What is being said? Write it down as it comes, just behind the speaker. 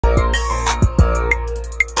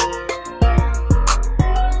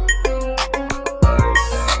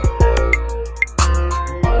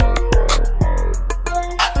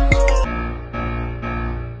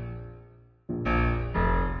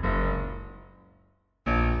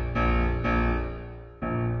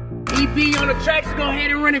Be on the track, so go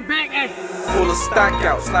ahead and run it back. Pull a stock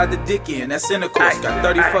out, slide the dick in, that's intercourse. Got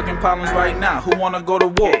 30 fucking problems right now, who wanna go to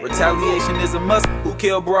war? Retaliation is a must, who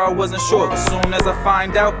killed bro, I wasn't sure. But soon as I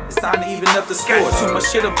find out, it's time to even up the score. Too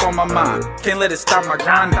much shit up on my mind, can't let it stop my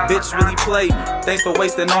grind. The bitch really played me, thanks for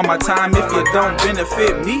wasting all my time. If you don't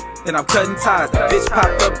benefit me, then I'm cutting ties. The bitch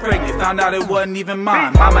popped up pregnant, found out it wasn't even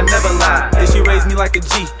mine. Mama never lied, yeah, she raised me like a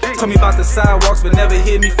G. Told me about the sidewalks, but never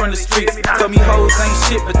hid me from the streets. Told me hoes ain't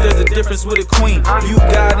shit, but there's a difference with a queen. You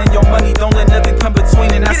God and your money, don't let nothing come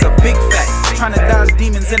between, and that's a big fact. Tryna dodge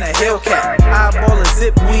demons in a Hellcat. Eyeball a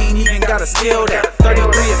zip, we ain't even gotta scale that. 33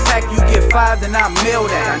 a pack, you get 5, then I mail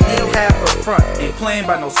that. I need half up front, ain't playing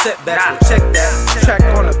by no setbacks. Well, check that, track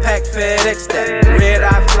on a pack, FedEx that. Red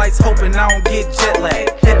eye flights, hoping I don't get jet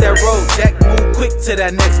lag. Hit that road, Jack, move quick to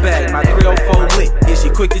that next bag. My 304 lit, yeah, she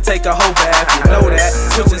quick to take a whole bath. You know that,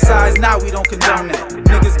 switching sides now, we don't condone that.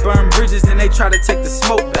 Niggas burn bridges, then they try to take the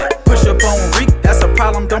smoke back. Push up on Reek, that's a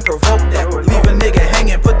problem, don't provoke that. Leave a nigga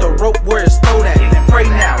hanging, put the rope where it's thrown at. Then pray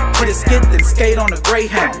now, hit a skid, then skate on a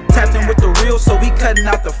Greyhound. Tapped in with the real, so we cutting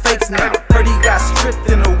out the fakes now. Heard he got stripped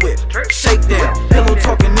in a whip, shakedown. Pillow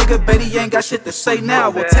talking nigga, bet he ain't got shit to say now.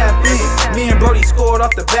 We'll tap in, me and Brody scored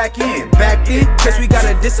off the back end. Back then, guess we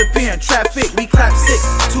gotta disappear in traffic. We clap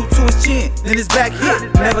 6, 2 to his chin, then his back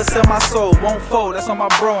hit. Never sell my soul, won't fold, that's on my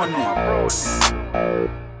bro and them.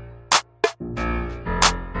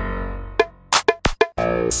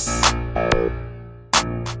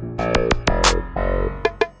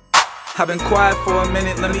 I've been quiet for a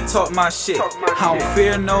minute, let me talk my shit. I don't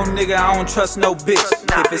fear no nigga, I don't trust no bitch.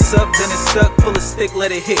 If it's up, then it's stuck, pull a stick,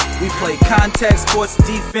 let it hit. We play contact sports,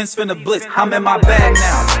 defense, finna blitz. I'm in my bag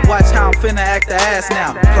now, watch how I'm finna act the ass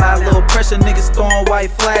now. Apply a little pressure, niggas throwing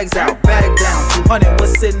white flags out. Bag down, 200,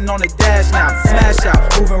 what's sitting on the dash now? Smash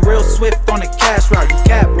out, moving real swift on the cash route. You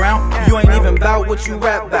cap round, you ain't even bout what you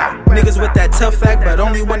rap about. Niggas with that tough act, but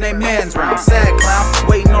only when they man's round. Sad clown,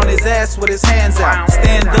 waiting on his ass with his hands out.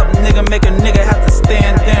 Stand up, nigga, make a nigga have to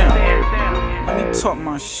stand down. Let me talk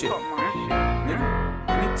my shit, nigga.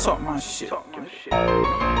 Let me talk my shit. Let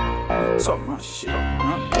me talk my shit.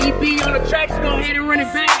 Be on the track, so go ahead and run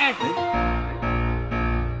it back.